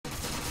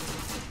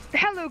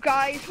Hello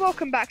guys,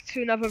 welcome back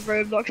to another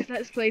Roblox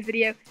Let's Play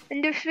video.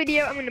 In this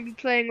video I'm going to be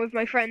playing with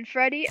my friend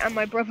Freddy and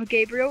my brother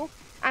Gabriel,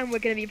 and we're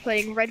going to be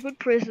playing Redwood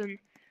Prison.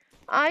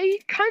 I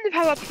kind of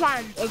have a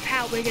plan of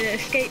how we're going to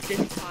escape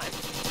this time.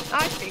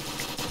 I think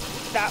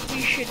that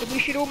we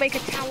should all make a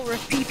tower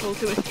of people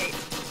to escape.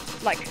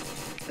 Like,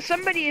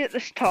 somebody at the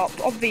top,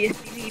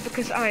 obviously me,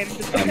 because I am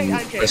the I'm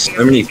There's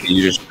so many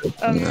views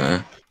in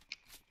there.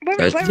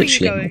 Where are you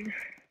going?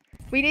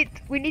 We need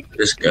to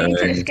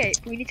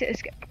escape. We need to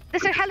escape.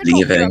 There's a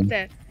helicopter up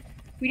there.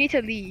 We need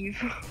to leave.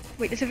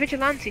 Wait, there's a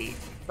vigilante.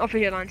 Not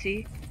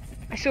vigilante.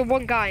 I saw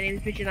one guy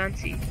named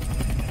Vigilante.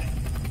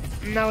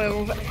 Now we're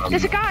all...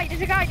 There's a guy! Get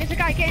in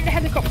the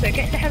helicopter!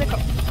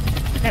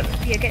 No,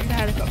 yeah, get in the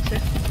helicopter.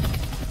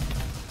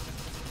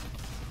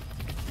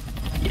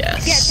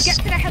 Yes. Get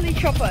to the heli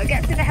chopper.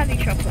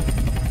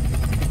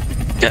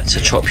 Get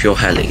to chop your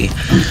heli.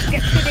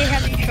 Get to the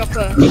heli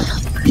chopper.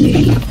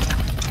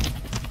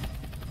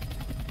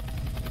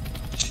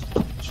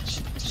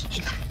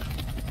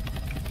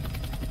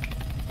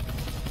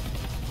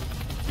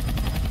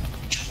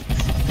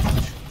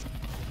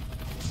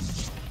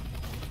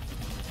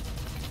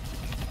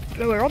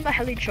 No, we're on the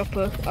heli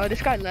chopper. Oh,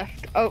 this guy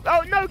left. Oh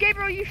no,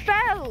 Gabriel, you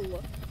fell!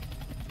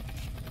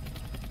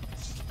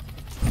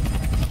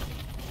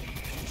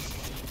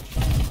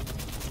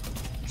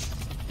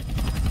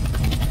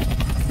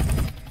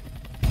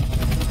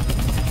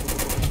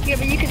 Yeah,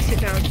 but you can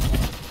sit down.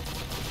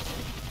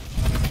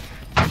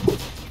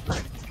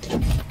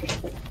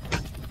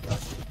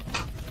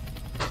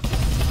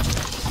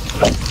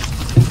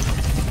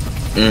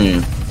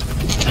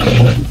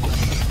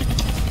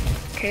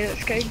 Okay,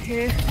 let's go in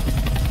here.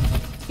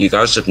 You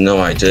guys have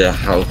no idea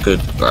how good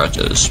that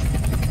is.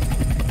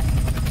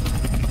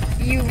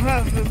 You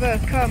have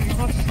become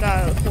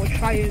hostile for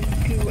trying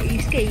to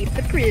escape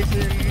the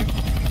prison.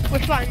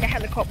 We're flying the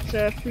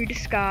helicopter through the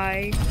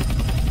sky.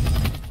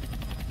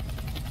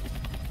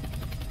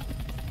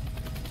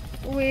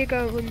 We're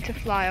going to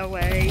fly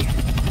away.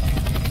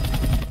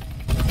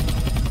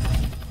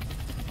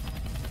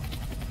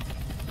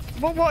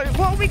 What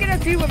are we gonna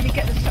do when we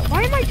get the stuff?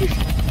 Why am I just...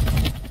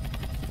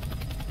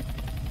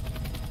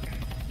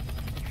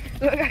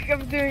 Look like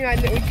I'm doing my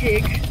little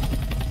jig.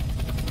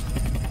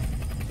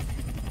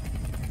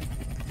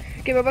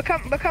 Okay, well,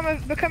 become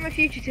a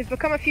fugitive.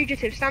 Become a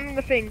fugitive. Stand on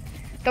the thing.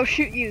 They'll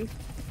shoot you.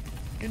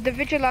 The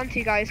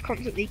vigilante guy is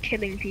constantly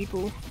killing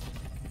people.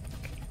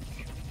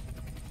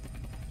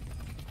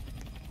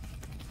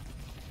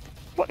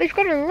 What? They've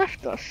gone and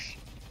left us.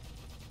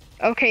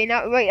 Okay,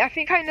 now wait. I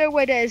think I know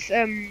where there's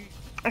a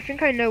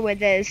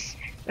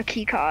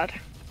key card.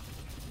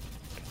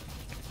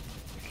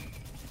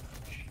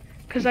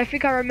 Because I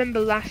think I remember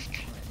last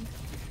time.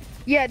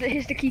 Yeah,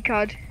 here's the key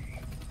card.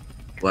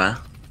 Where?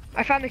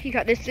 I found the key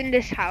card. It's in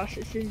this house.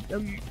 It's in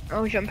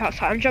I'll jump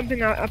outside. I'm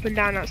jumping up and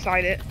down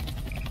outside it.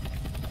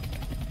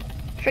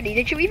 Freddy,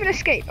 did you even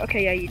escape?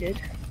 Okay, yeah, you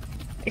did.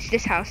 It's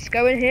this house.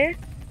 Go in here.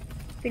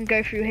 Then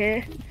go through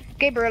here.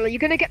 Gabriel, are you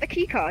gonna get the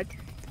key card?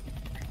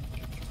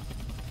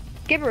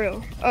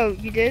 Gabriel. Oh,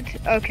 you did?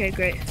 Okay,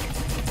 great.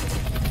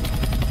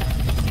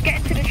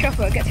 Get into the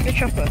chopper.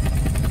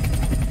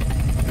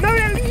 No,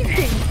 they're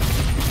leaving.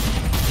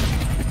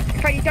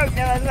 Freddy, don't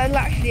know, they'll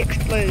actually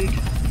explode.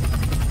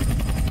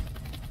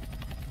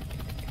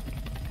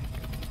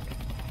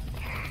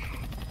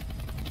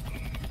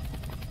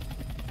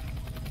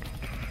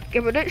 Okay,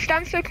 but don't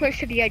stand so close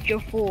to the edge, you'll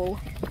fall.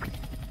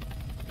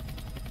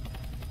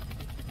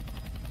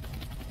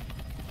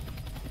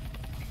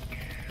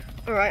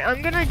 Alright,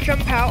 I'm gonna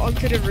jump out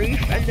onto the roof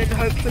and then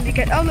hopefully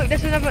get... Oh look,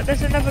 there's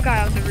another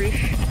guy on the roof.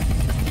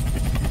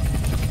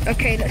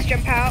 Okay, let's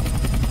jump out.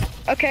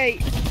 Okay,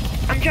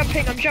 I'm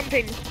jumping.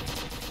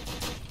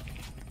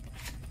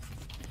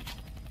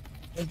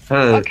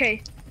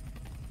 Okay,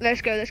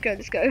 let's go.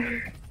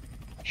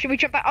 Should we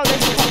jump back? Oh,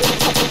 there's a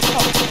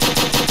top.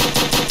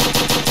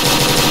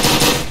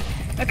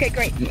 Okay,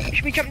 great.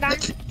 Should we jump down?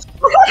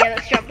 Yeah,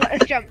 let's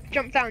jump.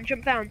 Jump down.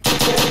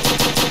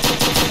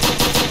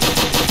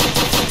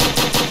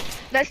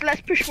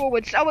 Let's push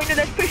forwards. Oh wait, no,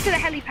 let's push to the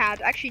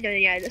helipad. Actually, no,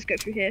 yeah, let's go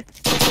through here.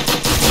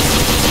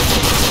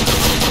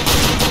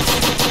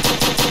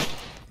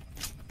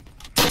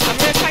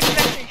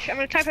 I'm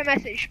gonna type a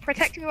message.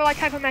 Protect me while I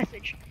type a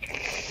message.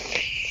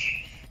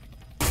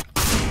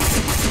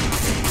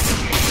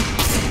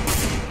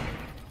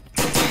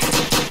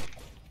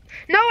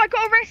 No, I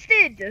got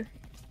arrested!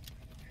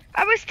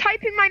 I was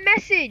typing my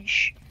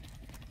message!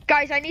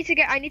 Guys, I need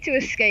to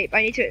escape.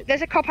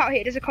 There's a cop out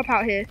here.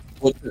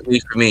 Fortunately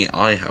for me,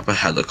 I have a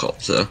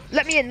helicopter.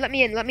 Let me into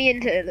here. Bro,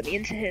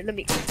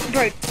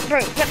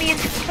 let me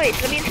into the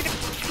place. Let me into the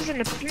prison.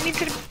 Let me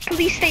into the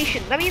police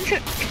station.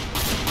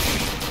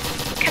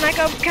 Can I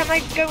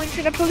go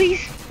into the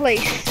police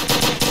place?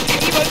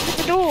 Can you open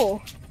the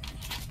door?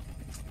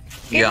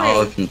 Yeah, I'll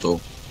open the door.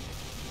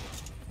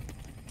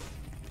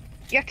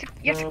 You have to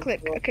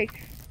click, okay.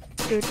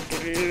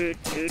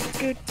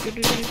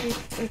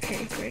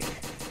 Okay, great.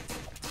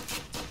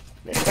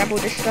 Let's grab all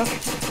this stuff.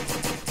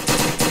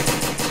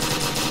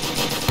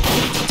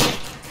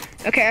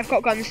 Okay, I've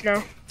got guns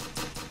now.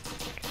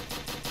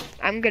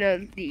 I'm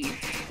gonna leave.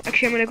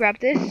 Actually, I'm gonna grab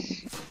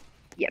this.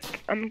 Yep,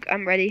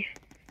 I'm ready.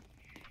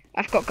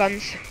 I've got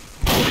guns.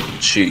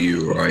 Shoot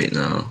you right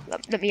now.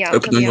 Let me out.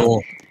 Open let the me door.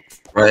 Out.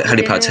 Right, Open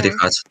the helipad, door.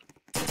 helipad.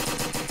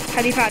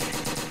 Helipad.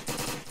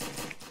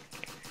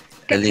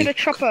 Get to the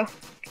chopper.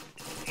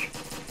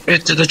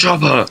 Get to the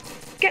chopper.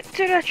 Get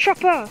to the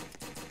chopper.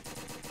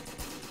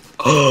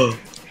 Oh,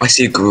 I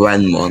see a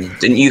Gwen one.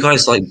 Didn't you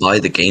guys like buy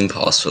the Game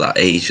Pass for that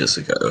ages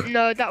ago?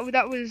 No, that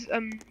was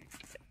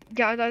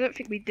yeah, I don't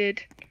think we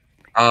did.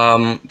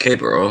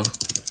 Gabriel.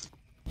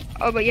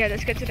 Oh, but yeah,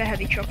 let's get to the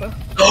heavy chopper.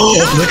 Oh,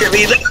 look at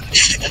me!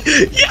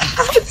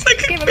 Yes,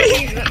 look at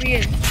me! Let me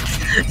in.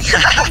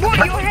 What?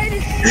 Your head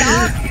is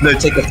stuck? No,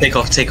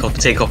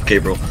 take off,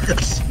 Gabriel.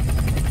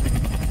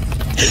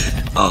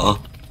 Oh.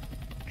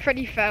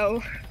 Freddy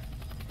fell.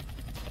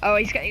 Oh,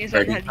 he's getting his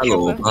own Freddy heavy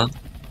fell chopper. over.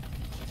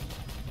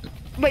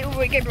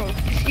 Wait, Gabriel,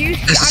 just use.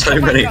 There's so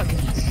many. Guns.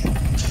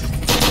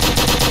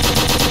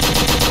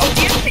 Oh,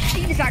 the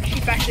M16 is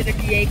actually better than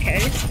the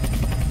AK.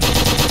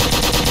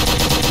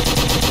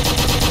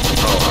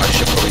 Oh, I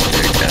should probably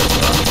do get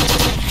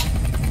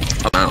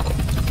that. I'm out.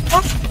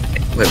 What?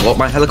 Wait, what?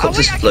 My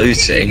helicopter's Oh, wait,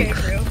 floating.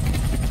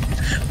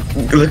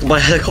 Look, my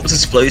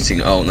helicopter's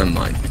floating. Oh, never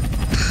mind.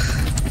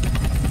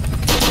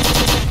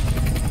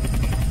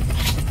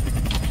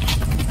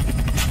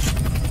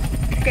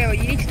 Okay, well,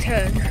 you need to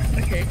turn.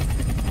 Okay.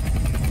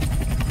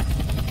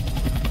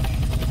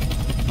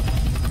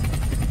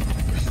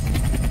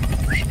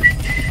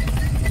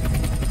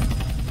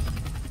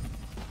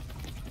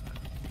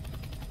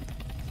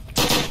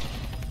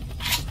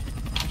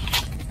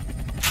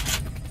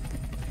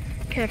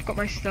 Okay, I've got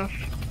my stuff.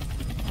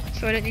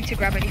 So I don't need to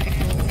grab anything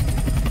more.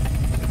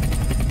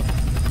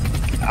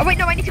 Oh wait,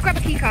 no, I need to grab a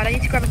keycard.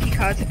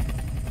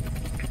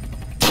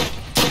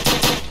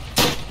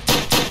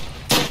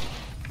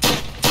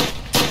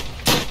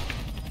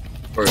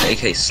 Bro,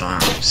 AK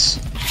slaps.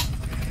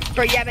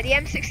 Bro, yeah, but the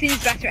M16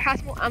 is better. It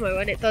has more ammo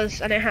and it has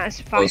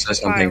faster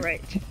fire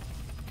rate.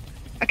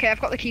 Okay,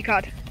 I've got the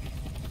keycard.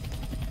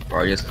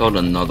 Bro, I just called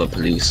another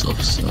police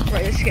officer.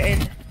 Right, let's get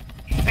in.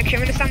 Actually,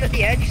 I'm gonna stand at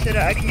the edge so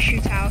that I can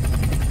shoot out.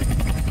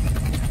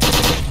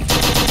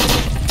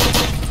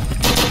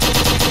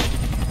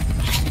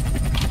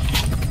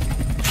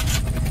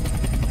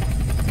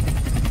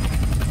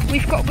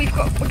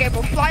 Okay,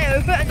 we'll fly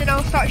over and then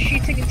I'll start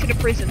shooting into the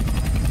prison.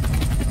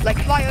 Like,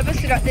 fly over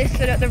so that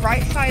the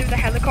right side of the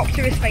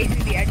helicopter is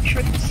facing the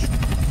entrance.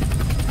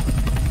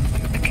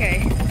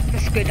 Okay,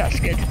 that's good.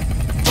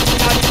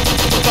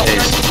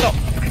 Stop.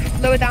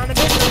 Lower down a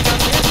bit.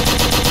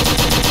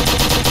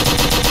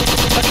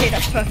 Okay,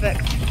 that's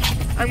perfect.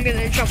 I'm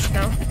gonna jump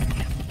now.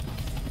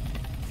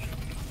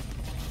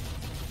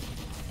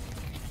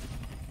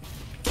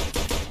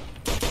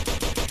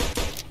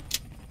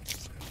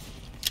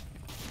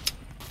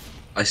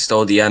 I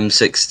stole the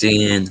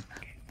M16.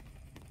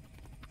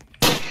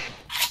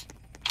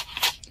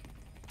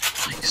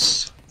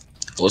 Nice.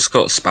 What's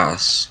got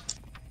spas?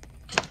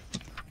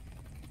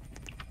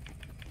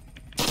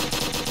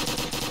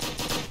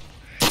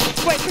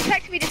 Wait,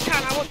 protect me this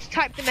time. I want to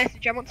type the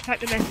message.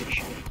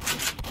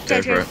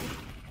 Go for it.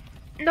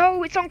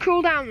 No, it's on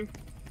cooldown.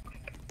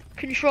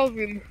 Control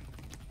room.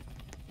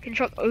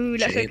 Oh,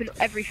 let's open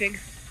everything.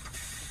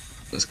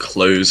 Let's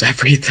close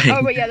everything.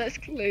 Oh, wait, yeah, let's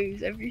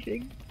close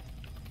everything.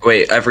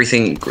 Wait,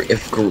 everything.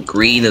 If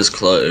green is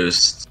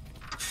closed,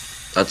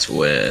 that's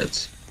weird.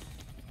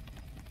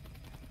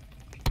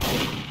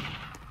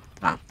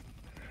 Ah,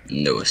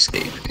 no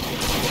escaping.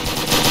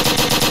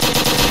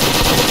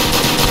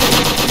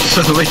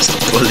 We're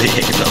just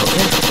bullying now.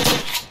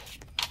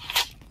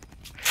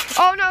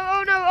 Oh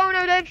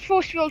no, they're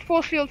force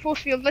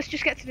field. Let's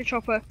just get to the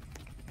chopper.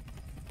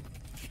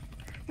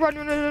 Run.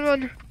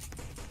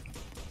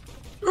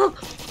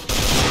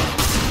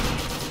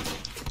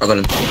 I got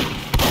him.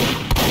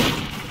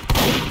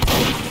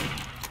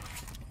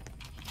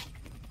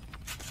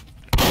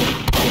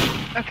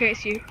 Okay,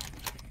 it's you.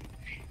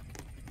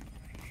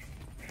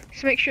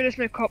 So make sure there's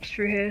no cops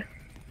through here.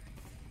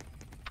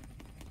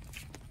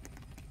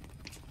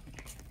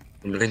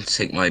 I'm going to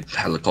take my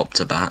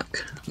helicopter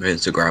back. I'm going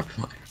to grab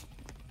my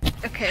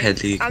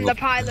helicopter. I'm the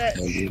pilot.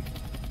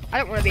 I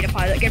don't want to be the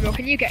pilot. Gabriel,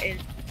 can you get in?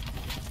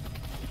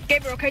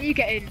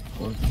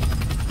 What?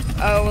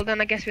 Oh, well then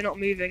I guess we're not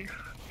moving.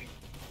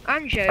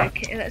 I'm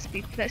joking. Let's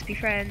be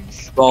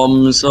friends.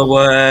 Bombs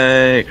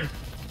away!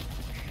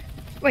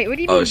 Wait, what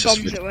do you mean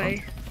bombs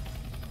away?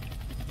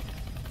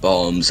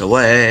 Bombs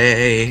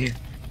away!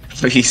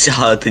 Have you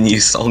heard the new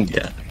song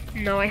yet?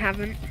 No, I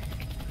haven't.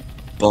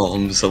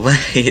 Bombs away!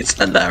 It's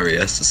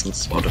hilarious. It's on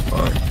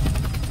Spotify.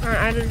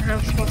 I don't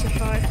have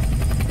Spotify.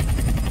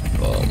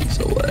 Bombs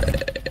away.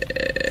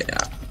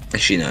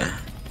 Actually, no.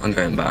 I'm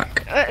going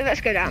back.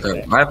 Let's go down.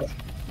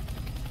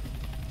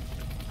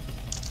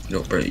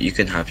 No, bro, you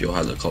can have your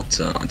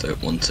helicopter. I don't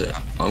want it.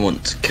 I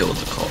want to kill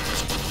the cop.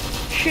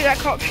 Shoot that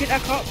cop.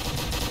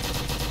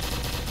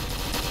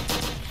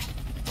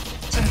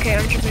 Okay,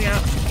 I'm jumping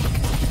out.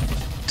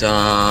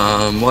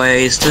 Dumb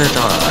ways to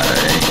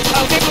die.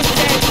 Oh, Gabriel's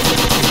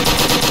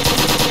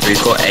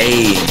He's got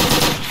aim.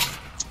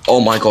 Oh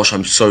my gosh,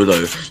 I'm so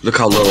low. Look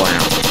how low I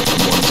am.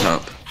 I'm one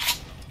tap.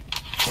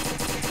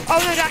 Oh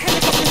no, that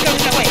helicopter's going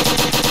that way.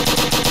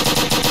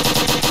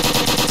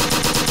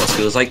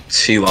 Oscar, there's like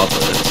 2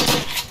 others.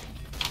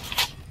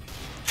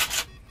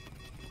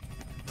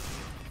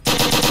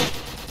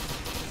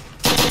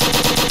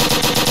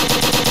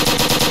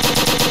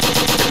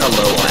 Look how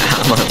low I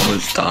am. I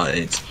almost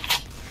died.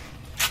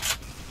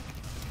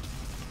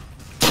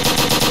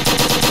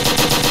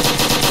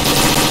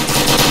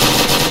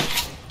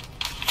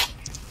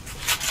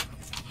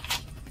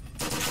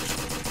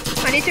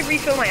 I need to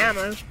refill my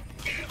ammo.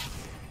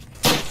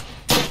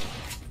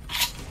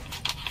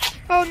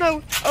 Oh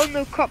no,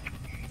 cop.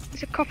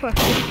 It's a copper.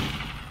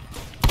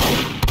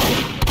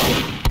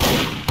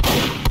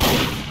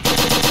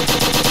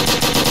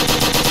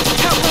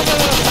 Help,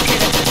 okay,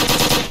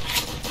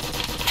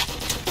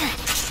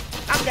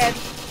 I'm dead.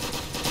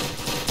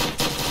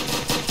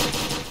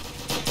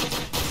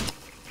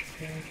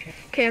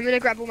 Okay, I'm gonna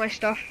grab all my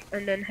stuff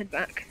and then head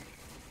back.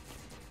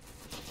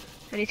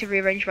 I need to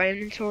rearrange my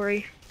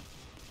inventory.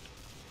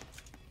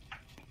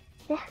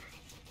 What?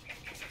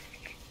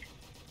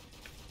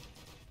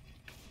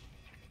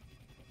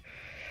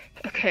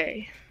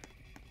 Okay.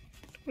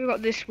 We've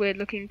got this weird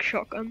looking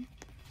shotgun.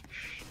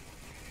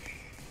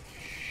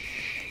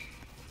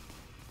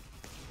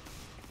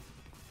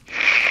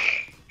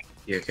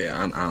 Yeah, okay,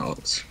 I'm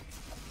out.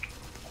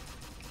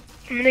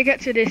 I'm gonna get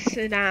to this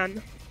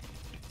sedan.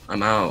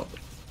 I'm out.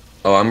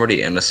 Oh, I'm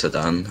already in a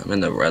sedan. I'm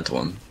in the red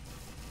one.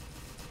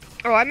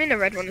 Oh, I'm in the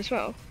red one as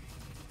well.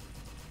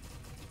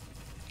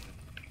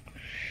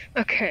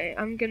 Okay,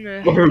 I'm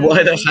gonna...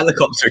 Why the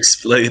helicopter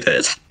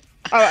exploded?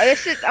 Oh,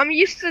 I'm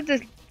used to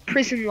the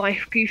prison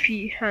life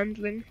goofy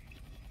handling.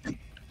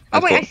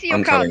 Oh wait, I see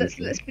your car.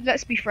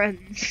 Let's be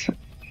friends.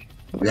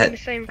 We're in the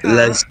same car.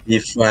 Let's be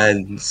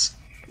friends.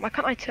 Why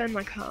can't I turn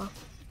my car?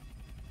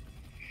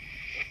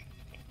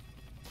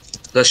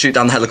 Let's shoot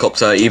down the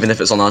helicopter, even if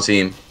it's on our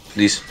team.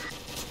 Please.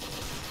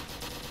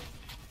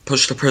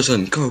 Push the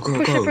prison. Go, go,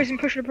 Push go. the prison,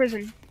 push the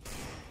prison.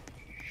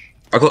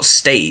 I got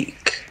steak.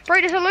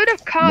 Bro, there's a load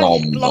of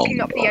cars blocking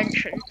up the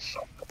entrance.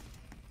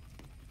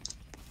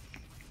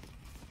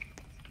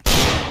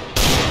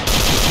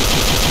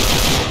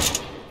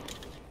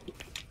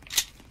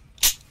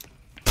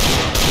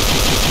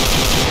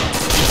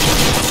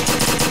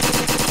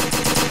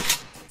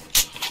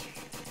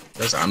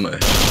 There's ammo.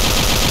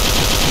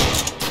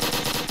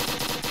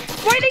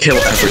 Why they Kill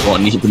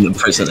everyone, even the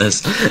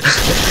prisoners.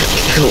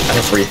 Kill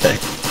everything.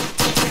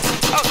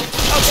 Oh,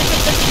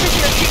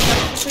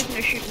 there's a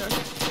prisoner shooting us.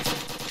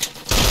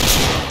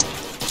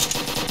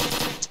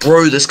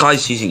 Bro, this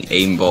guy's using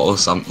aimbot or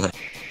something.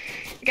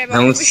 Okay,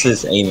 How much is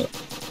his aim?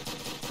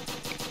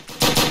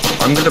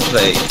 I'm gonna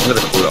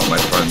call out my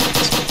friends.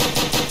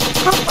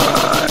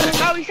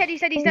 Oh, he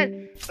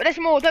said. But there's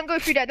more. Don't go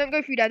through there. Don't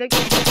go through there.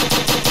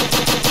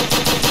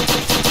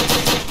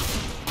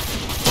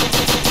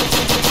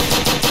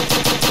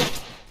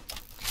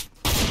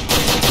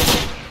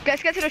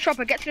 Let's get to the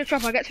chopper. Get to the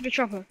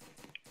chopper.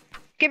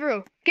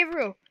 Gabriel.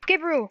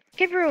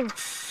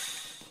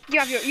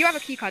 You have a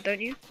key card,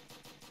 don't you?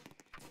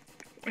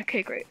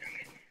 Okay, great.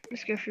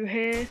 Let's go through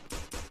here.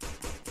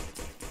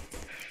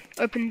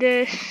 Open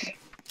this.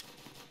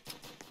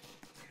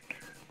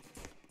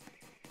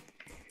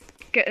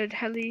 Get a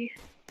heli.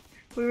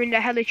 We're in the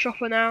heli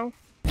chopper now.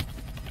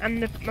 I'm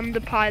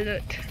the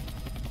pilot.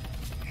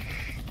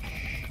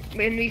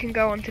 And we can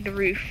go onto the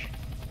roof.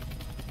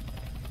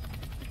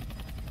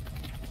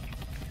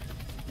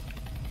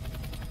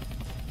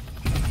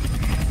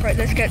 Right,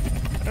 let's get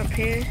up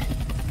here.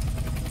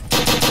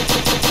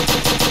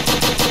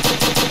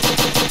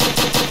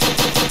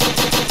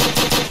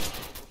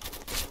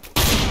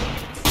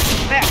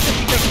 I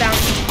accidentally jumped down.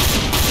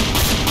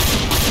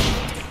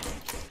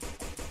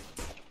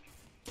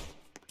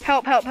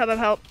 Help.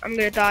 I'm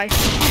gonna die.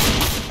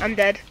 I'm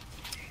dead.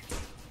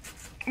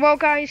 Well,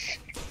 guys,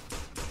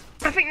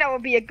 I think that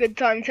would be a good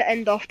time to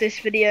end off this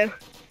video.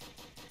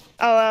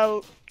 Oh,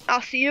 well,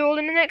 I'll see you all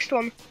in the next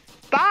one.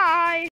 Bye!